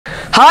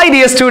Hi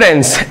dear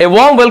students, a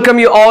warm welcome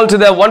you all to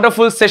the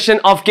wonderful session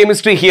of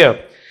chemistry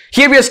here.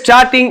 Here we are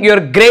starting your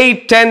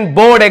grade 10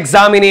 board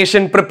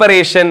examination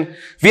preparation.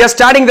 We are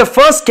starting the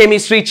first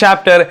chemistry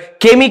chapter,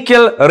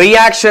 chemical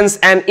reactions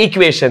and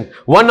equation.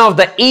 One of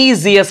the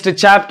easiest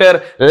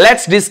chapter.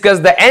 Let's discuss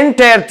the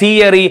entire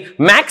theory,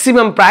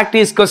 maximum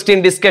practice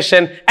question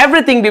discussion,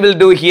 everything we will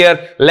do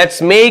here.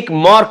 Let's make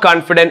more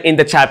confident in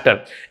the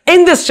chapter.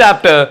 In this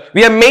chapter,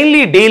 we are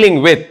mainly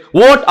dealing with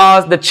what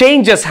are the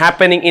changes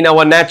happening in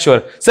our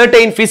nature.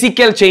 Certain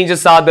physical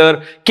changes are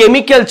there,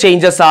 chemical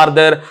changes are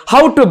there,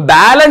 how to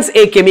balance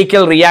a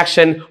chemical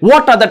reaction,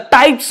 what are the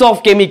types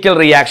of chemical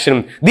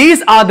reaction.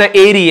 These are the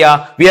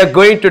area we are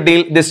going to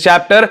deal. This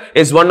chapter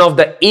is one of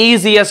the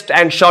easiest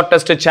and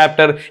shortest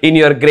chapter in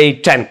your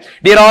grade 10.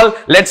 Dear all,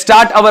 let's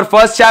start our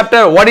first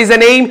chapter. What is the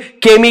name?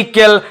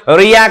 Chemical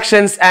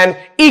reactions and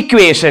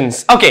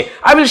equations. Okay,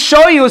 I will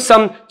show you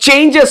some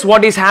changes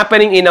what is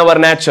happening in our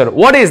nature.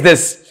 What is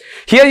this?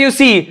 Here you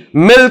see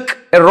milk,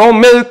 raw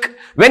milk.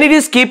 When it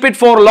is keep it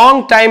for a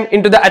long time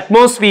into the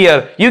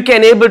atmosphere, you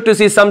can able to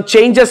see some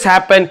changes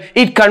happen.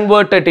 It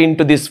converted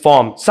into this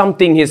form.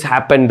 Something has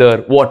happened there.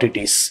 What it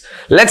is?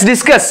 Let's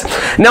discuss.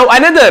 Now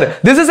another,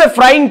 this is a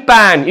frying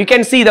pan. You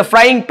can see the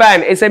frying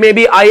pan is a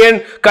maybe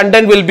iron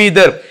content will be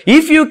there.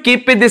 If you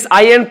keep it this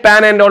iron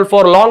pan and all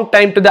for a long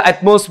time to the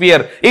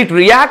atmosphere, it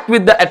react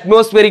with the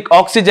atmospheric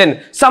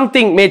oxygen.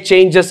 Something may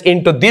changes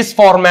into this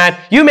format.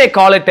 You may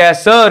call it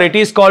as, sir, it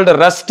is called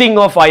rusting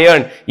of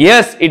iron.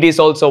 Yes, it is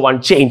also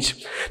one change.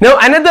 Now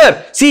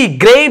another, see,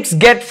 grapes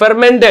get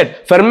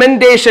fermented,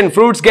 fermentation,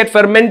 fruits get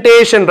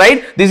fermentation,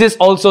 right? This is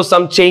also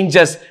some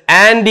changes.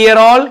 And dear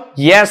all,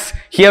 yes,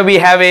 here we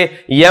have a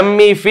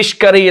yummy fish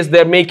curry is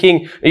there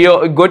making.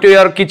 You go to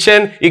your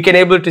kitchen, you can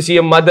able to see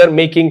your mother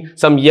making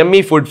some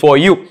yummy food for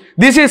you.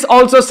 This is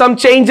also some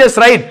changes,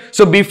 right?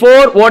 So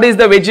before, what is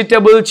the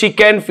vegetable,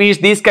 chicken, fish,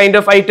 these kind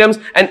of items,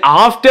 and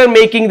after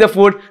making the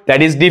food,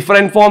 that is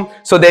different form.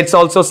 So that's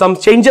also some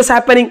changes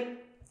happening.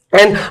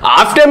 And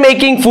after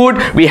making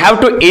food, we have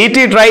to eat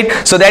it, right?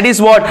 So that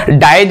is what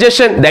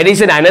digestion, that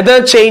is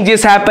another change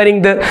is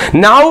happening there.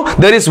 Now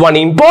there is one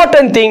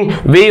important thing,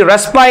 we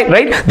respire,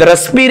 right? The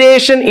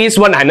respiration is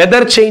one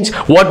another change.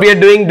 What we are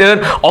doing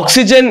there,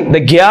 oxygen, the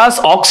gas,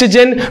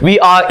 oxygen, we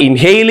are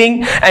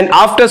inhaling, and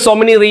after so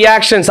many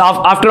reactions,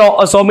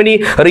 after so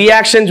many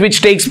reactions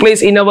which takes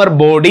place in our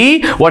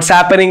body, what's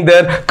happening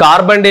there?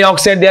 Carbon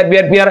dioxide that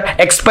we are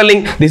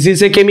expelling. This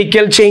is a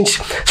chemical change,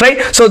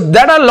 right? So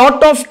there are a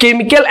lot of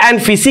chemical and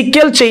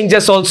physical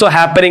changes also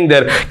happening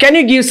there. Can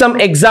you give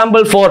some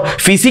example for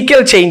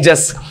physical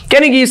changes?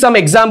 Can you give some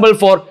example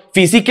for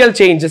physical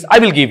changes? I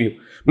will give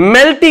you.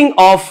 Melting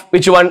of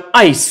which one?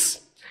 Ice.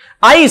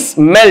 Ice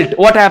melt.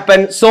 What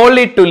happened?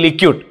 Solid to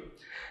liquid.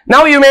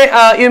 Now you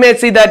may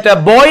see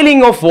that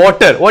boiling of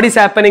water. What is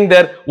happening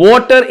there?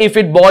 Water, if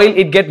it boil,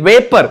 it get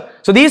vapor.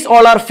 So these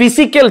all are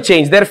physical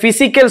change. Their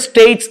physical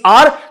states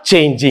are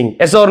changing.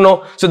 Yes or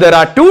no? So there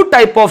are two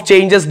type of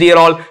changes, dear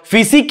all.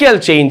 Physical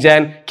change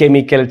and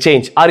chemical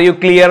change. Are you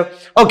clear?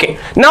 Okay.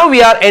 Now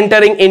we are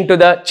entering into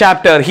the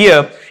chapter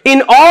here.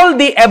 In all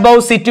the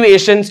above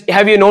situations,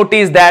 have you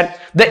noticed that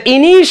the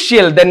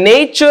initial, the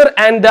nature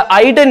and the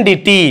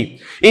identity,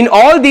 in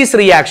all these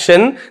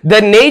reaction,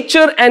 the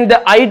nature and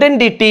the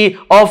identity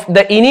of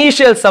the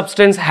initial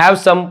substance have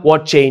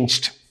somewhat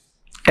changed.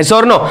 Yes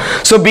or no?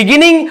 So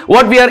beginning,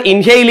 what we are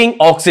inhaling?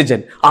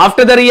 Oxygen.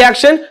 After the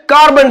reaction,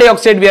 carbon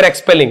dioxide we are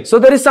expelling. So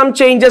there is some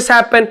changes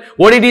happen.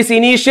 What it is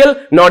initial,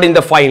 not in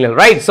the final,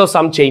 right? So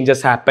some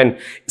changes happen.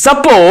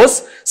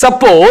 Suppose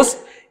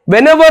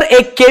whenever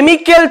a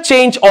chemical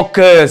change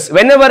occurs,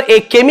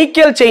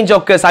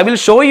 I will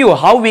show you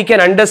how we can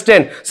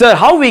understand. Sir,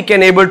 how we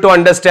can able to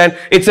understand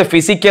it's a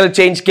physical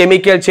change,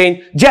 chemical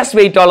change. Just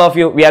wait all of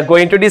you. We are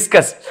going to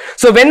discuss.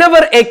 So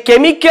whenever a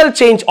chemical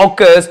change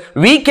occurs,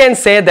 we can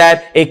say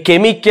that a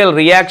chemical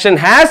reaction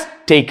has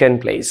taken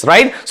place,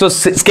 right? So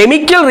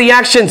chemical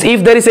reactions,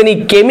 if there is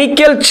any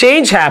chemical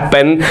change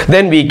happen,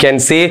 then we can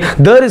say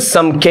there is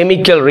some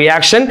chemical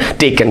reaction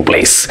taken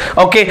place.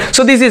 Okay,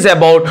 so this is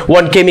about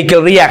one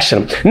chemical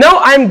reaction. Now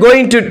I am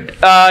going to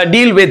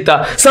deal with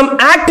some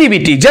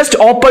activity. Just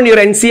open your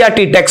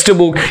NCERT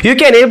textbook. You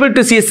can able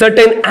to see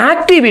certain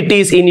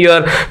activities in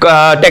your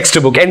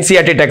textbook,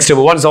 NCERT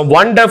textbook. One some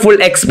wonderful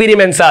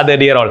experiments are there,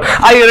 dear all.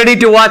 Are you ready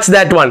to watch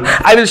that one?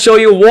 I will show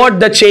you what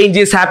the change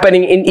is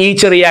happening in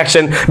each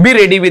reaction. Be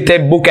ready with a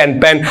book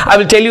and pen. I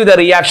will tell you the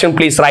reaction.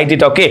 Please write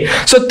it. Okay.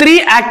 So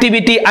three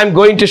activity I'm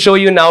going to show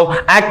you now.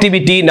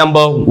 Activity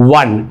number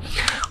 1.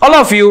 All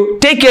of you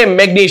take a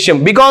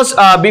magnesium, because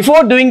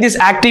before doing this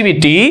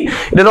activity,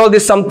 you know,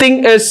 this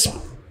something is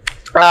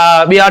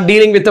we are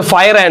dealing with the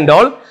fire and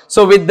all.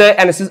 So with the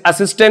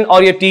assistant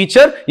or your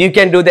teacher, you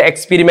can do the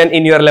experiment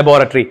in your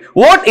laboratory.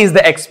 What is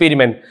the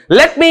experiment?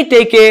 Let me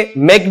take a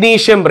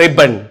magnesium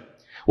ribbon.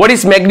 What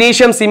is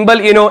magnesium symbol?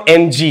 You know,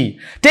 Mg.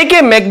 Take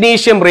a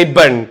magnesium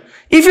ribbon.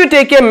 If you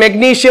take a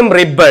magnesium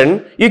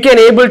ribbon, you can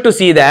able to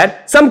see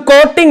that some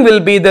coating will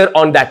be there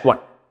on that one.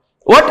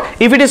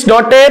 What if it is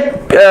not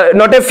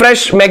a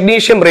fresh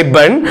magnesium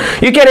ribbon?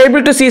 You can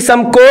able to see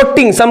some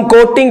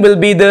coating will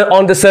be there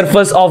on the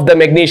surface of the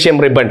magnesium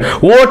ribbon.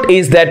 What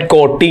is that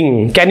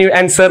coating? Can you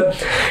answer?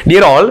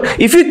 Dear all,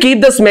 if you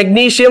keep this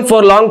magnesium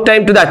for a long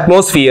time to the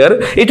atmosphere,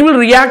 it will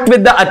react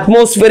with the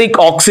atmospheric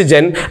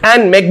oxygen,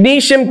 and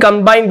magnesium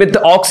combined with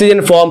the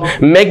oxygen form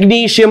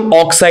magnesium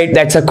oxide.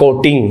 That's a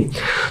coating.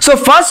 So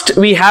first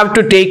we have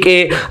to take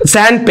a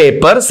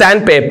sandpaper,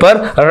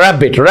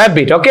 rub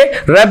it, okay,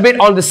 rub it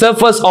on the surface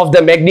of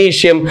the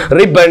magnesium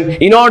ribbon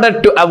in order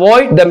to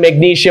avoid the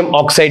magnesium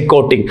oxide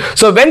coating.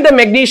 So when the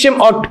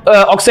magnesium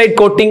oxide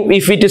coating,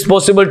 if it is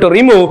possible to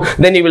remove,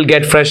 then you will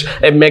get fresh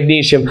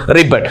magnesium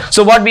ribbon.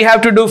 So what we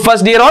have to do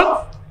first, dear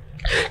all?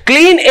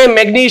 Clean a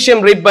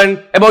magnesium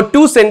ribbon about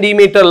 2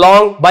 centimeters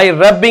long by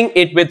rubbing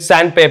it with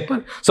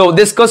sandpaper. So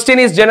this question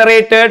is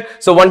generated.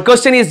 So one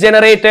question is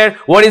generated.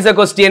 What is the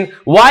question?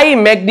 Why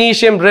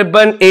magnesium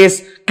ribbon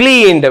is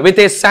cleaned with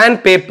a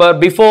sandpaper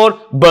before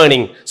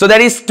burning? So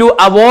that is to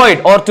avoid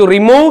or to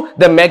remove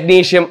the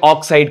magnesium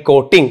oxide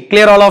coating.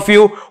 Clear all of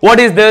you? What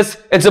is this?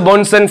 It's a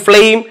Bunsen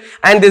flame,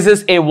 and this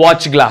is a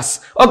watch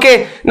glass.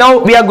 Okay, now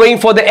we are going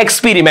for the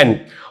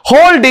experiment.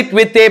 Hold it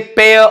with a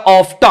pair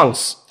of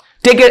tongs.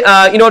 Take a,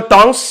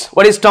 tongs.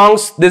 What is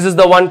tongs? This is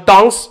the one,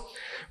 tongs.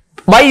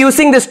 By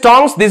using this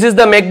tongs, this is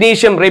the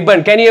magnesium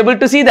ribbon. Can you able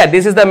to see that?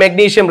 This is the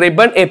magnesium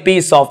ribbon, a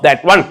piece of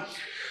that one.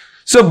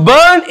 So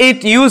burn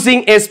it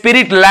using a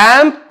spirit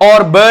lamp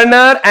or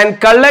burner and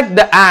collect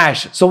the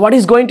ash. So what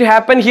is going to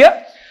happen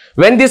here?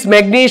 When this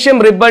magnesium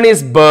ribbon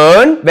is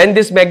burned,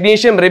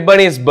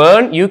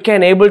 you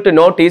can able to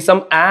notice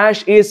some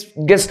ash is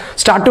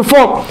start to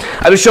form.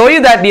 I will show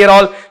you that, dear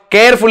all.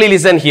 Carefully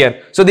listen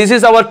here. So this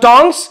is our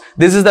tongs,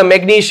 this is the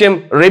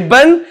magnesium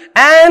ribbon,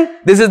 and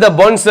this is the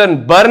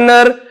Bunsen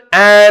burner,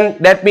 and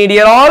that means,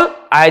 dear all,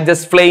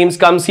 just flames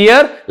comes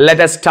here. Let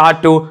us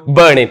start to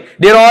burn it.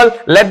 Dear all,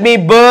 let me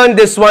burn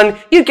this one.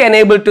 You can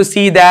able to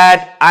see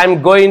that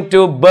I'm going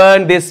to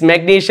burn this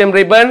magnesium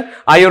ribbon.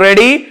 Are you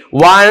ready?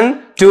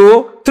 1,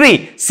 2,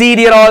 3. See,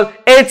 dear all,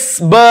 it's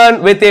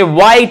burned with a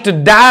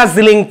white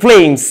dazzling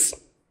flames.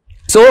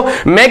 So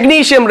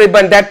magnesium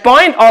ribbon, that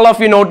point all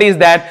of you notice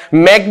that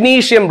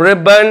magnesium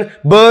ribbon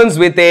burns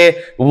with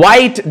a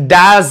white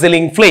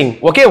dazzling flame.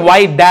 Okay,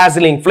 white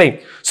dazzling flame.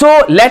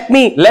 So let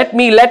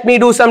me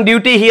do some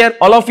duty here,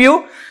 all of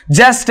you.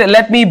 Just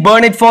let me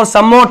burn it for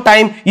some more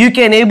time. You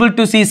can able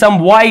to see some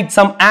white,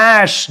 some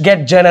ash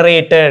get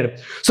generated.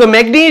 So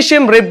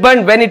magnesium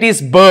ribbon, when it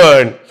is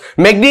burned,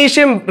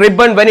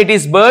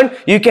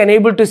 you can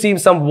able to see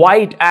some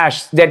white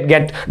ash that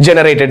get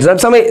generated,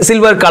 some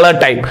silver color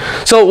type.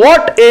 So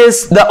what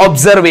is the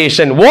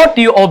observation? What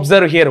you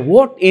observe here?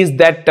 What is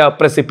that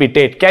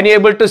precipitate? Can you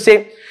able to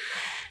say?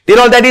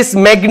 That is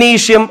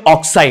magnesium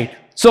oxide.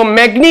 So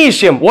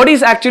magnesium, what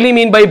is actually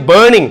mean by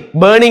burning?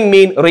 Burning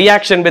mean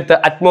reaction with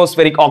the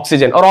atmospheric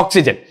oxygen or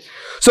oxygen.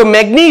 So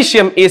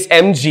magnesium is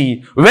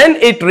Mg. When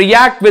it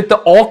react with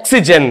the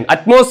oxygen,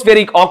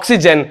 atmospheric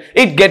oxygen,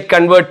 it get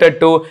converted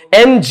to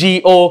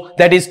MgO,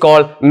 that is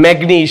called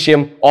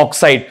magnesium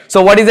oxide.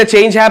 So what is the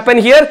change happen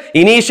here?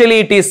 Initially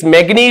it is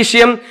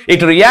magnesium,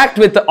 it react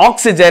with the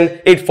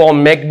oxygen, it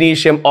form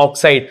magnesium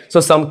oxide.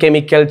 So some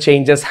chemical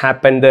changes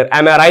happen there.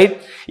 Am I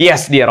right?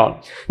 Yes, dear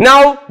all.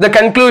 Now the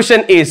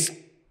conclusion is,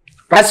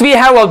 as we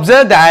have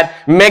observed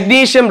that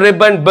magnesium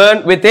ribbon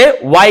burned with a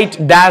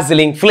white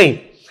dazzling flame.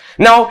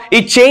 Now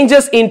it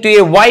changes into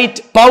a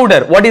white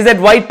powder. What is that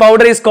white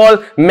powder? Is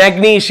called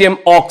magnesium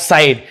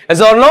oxide. Yes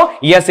or no?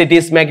 Yes, it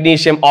is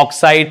magnesium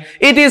oxide.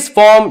 It is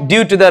formed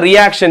due to the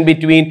reaction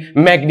between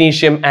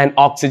magnesium and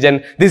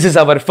oxygen. This is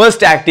our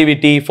first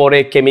activity for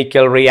a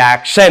chemical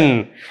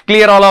reaction.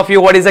 Clear all of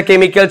you? What is the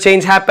chemical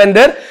change happened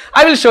there?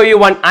 I will show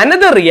you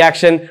another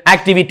reaction,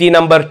 activity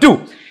number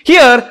 2.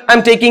 Here I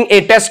am taking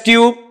a test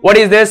tube. What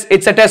is this?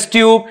 It's a test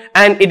tube,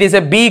 and it is a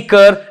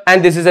beaker,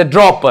 and this is a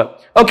dropper.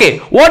 Okay,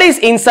 what is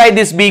inside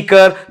this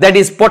beaker? That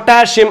is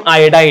potassium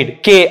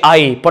iodide,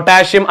 Ki.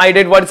 Potassium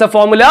iodide, what is the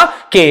formula?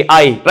 Ki,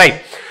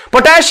 right?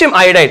 Potassium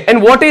iodide.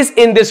 And what is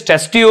in this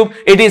test tube?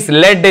 It is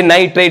lead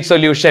nitrate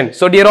solution.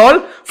 So dear all,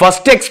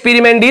 first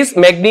experiment is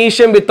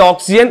magnesium with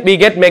oxygen, we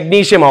get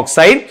magnesium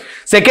oxide.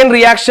 Second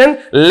reaction,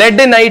 lead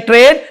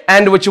nitrate,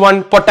 and which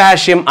one?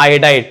 Potassium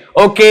iodide.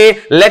 Okay,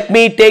 let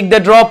me take the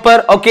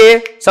dropper.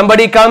 Okay,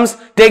 somebody comes,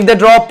 take the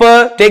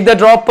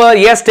dropper,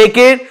 yes, take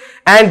it.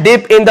 And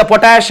dip in the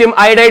potassium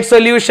iodide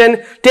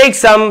solution, take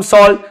some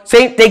salt,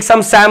 take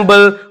some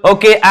sample,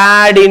 okay,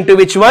 add into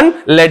which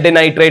one? Lead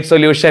nitrate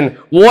solution.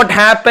 What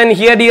happened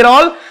here, dear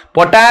all?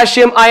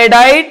 Potassium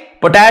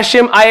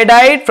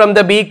iodide from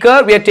the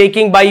beaker we are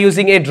taking by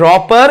using a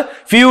dropper,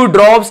 few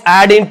drops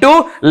add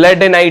into lead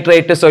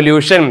nitrate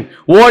solution.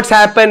 What's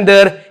happened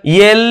there?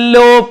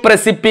 Yellow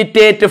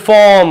precipitate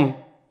form.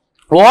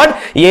 What?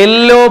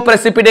 Yellow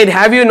precipitate.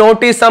 Have you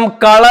noticed some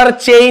color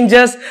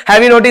changes?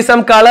 Have you noticed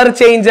some color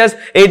changes?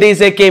 It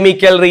is a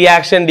chemical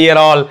reaction, dear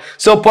all.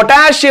 So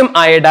potassium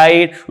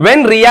iodide,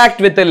 when react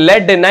with the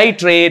lead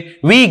nitrate,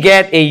 we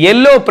get a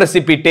yellow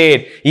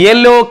precipitate.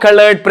 Yellow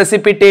colored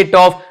precipitate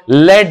of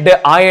lead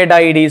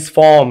iodide is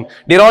formed.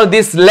 Dear all,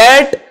 this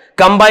lead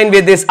combined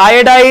with this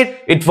iodide,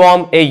 it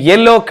form a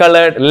yellow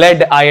colored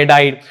lead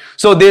iodide.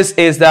 So this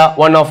is the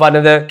one of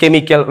another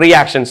chemical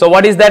reaction. So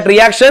what is that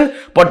reaction?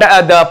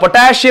 The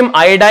potassium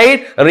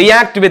iodide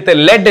react with the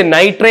lead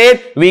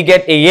nitrate, we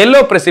get a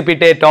yellow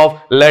precipitate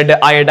of lead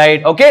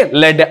iodide. Okay,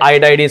 lead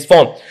iodide is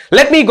formed.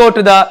 Let me go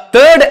to the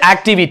third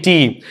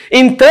activity.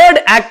 In third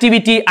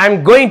activity, I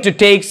am going to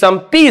take some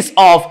piece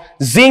of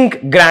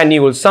zinc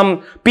granules,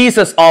 some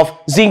pieces of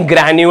zinc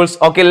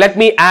granules. Okay, let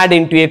me add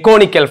into a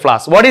conical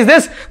flask. What is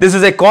this? This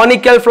is a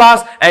conical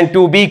flask and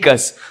 2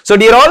 beakers. So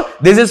dear all,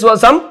 this is for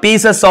some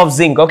pieces of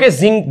zinc. Okay,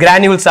 zinc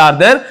granules are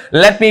there.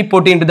 Let me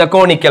put into the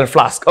conical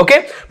flask.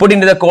 Okay, put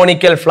into the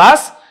conical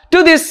flask.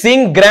 To this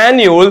zinc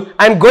granule,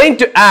 I am going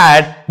to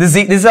add this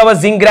is our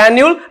zinc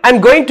granule. I am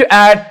going to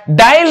add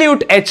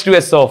dilute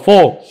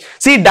H2SO4.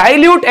 See,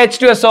 dilute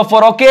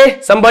H2SO4.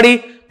 Okay,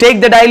 somebody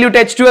take the dilute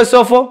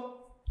H2SO4.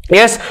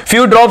 Yes,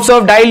 few drops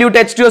of dilute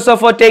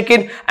H2SO4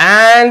 taken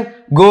and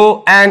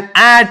go and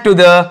add to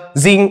the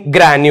zinc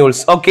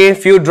granules. Okay,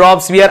 few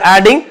drops we are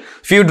adding.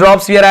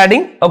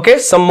 Okay,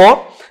 some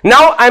more.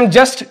 Now I am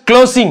just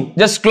closing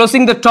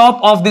the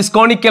top of this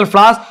conical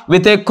flask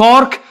with a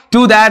cork.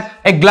 To that,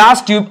 a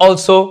glass tube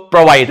also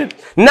provided.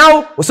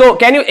 Now, so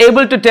can you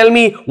able to tell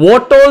me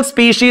what all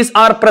species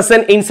are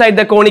present inside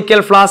the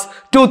conical flask?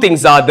 2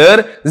 things are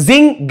there: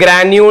 zinc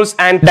granules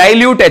and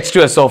dilute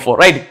H2SO4,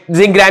 right?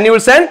 Zinc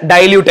granules and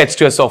dilute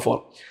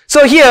H2SO4.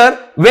 So here,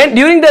 when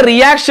during the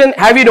reaction,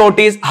 have you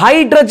noticed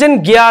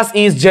hydrogen gas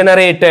is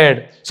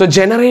generated? So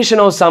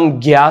generation of some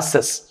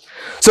gases.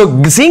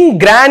 So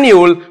zinc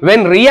granule,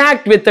 when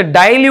react with the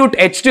dilute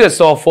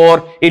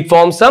H2SO4, it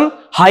forms some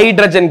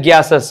hydrogen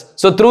gases.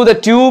 So through the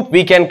tube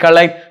we can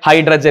collect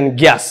hydrogen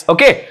gas.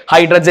 Okay,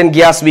 hydrogen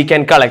gas we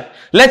can collect.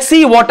 Let's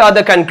see what are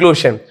the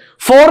conclusion.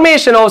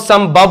 Formation of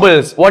some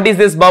bubbles. What is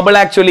this bubble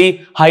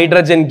actually?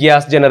 Hydrogen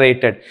gas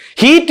generated.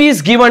 Heat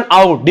is given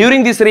out.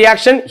 During this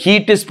reaction,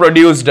 heat is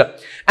produced.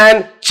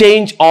 And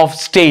change of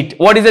state.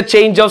 What is the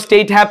change of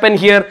state happen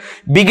here?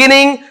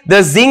 Beginning,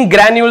 the zinc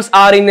granules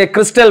are in a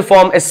crystal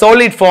form, a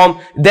solid form.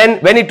 Then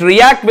when it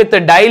react with the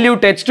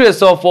dilute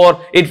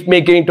H2SO4, it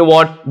make it into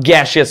what?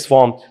 Gaseous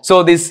form.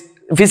 So this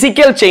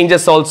physical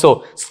changes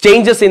also,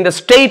 changes in the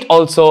state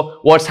also,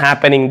 what's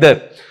happening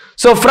there.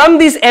 So from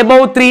this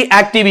above 3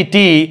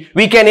 activity,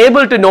 we can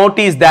able to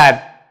notice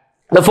that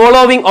the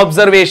following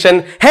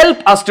observation help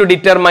us to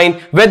determine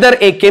whether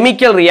a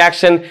chemical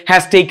reaction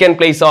has taken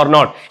place or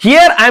not.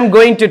 Here I am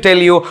going to tell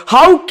you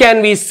how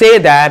can we say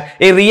that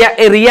a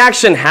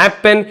reaction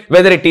happened,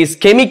 whether it is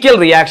chemical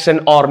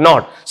reaction or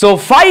not. So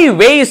 5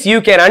 ways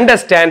you can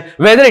understand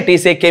whether it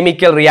is a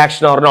chemical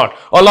reaction or not.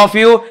 All of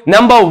you,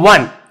 number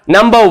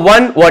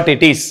one, what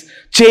it is?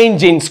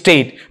 Change in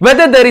state.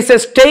 Whether there is a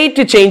state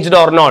changed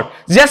or not.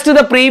 Just to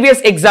the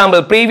previous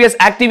example, previous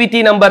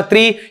activity number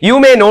 3, you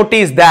may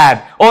notice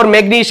that, or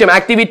magnesium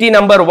activity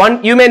number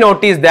 1, you may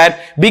notice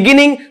that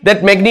beginning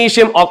that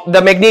magnesium of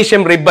the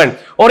magnesium ribbon,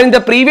 or in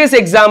the previous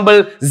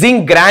example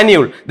zinc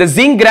granule. The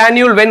zinc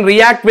granule when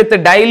react with the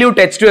dilute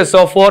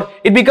H2SO4,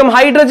 it become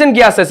hydrogen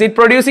gases. It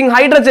producing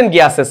hydrogen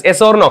gases.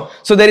 Yes or no?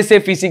 So there is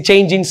a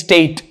change in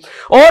state.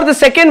 Or the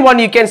second one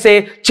you can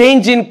say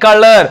change in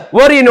color.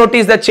 Where you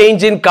notice the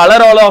change in color,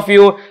 all of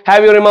you?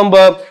 Have you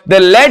remember the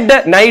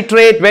lead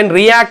nitrate when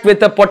react with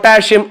the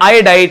potassium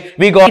iodide,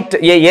 we got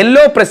a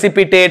yellow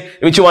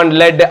precipitate, which one?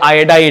 Lead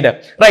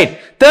iodide, right?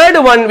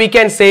 Third one we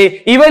can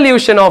say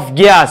evolution of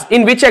gas.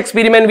 In which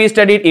experiment we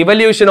studied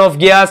evolution of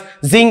gas?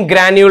 Zinc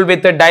granule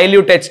with the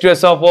dilute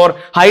H2SO4,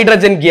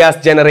 hydrogen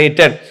gas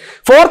generated.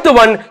 Fourth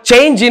one,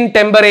 change in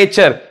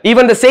temperature.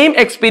 Even the same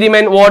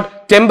experiment, what?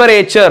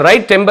 Temperature,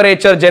 right?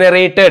 Temperature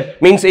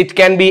generated means it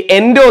can be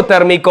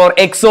endothermic or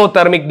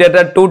exothermic. There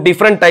are 2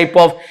 different type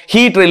of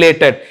heat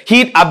related.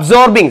 Heat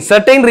absorbing,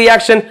 certain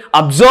reaction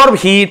absorb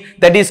heat,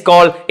 that is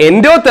called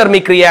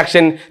endothermic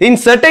reaction. In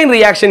certain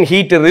reaction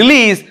heat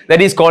release, that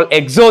is called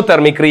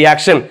exothermic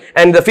reaction.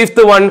 And the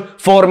fifth one,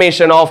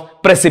 formation of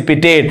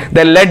precipitate,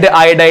 the lead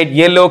iodide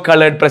yellow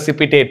colored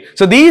precipitate.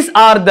 So these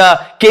are the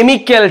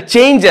chemical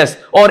changes,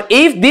 or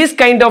if these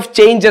kind of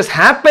changes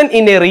happen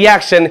in a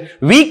reaction,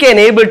 we can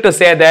able to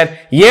say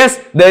that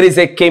yes, there is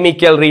a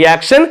chemical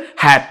reaction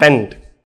happened.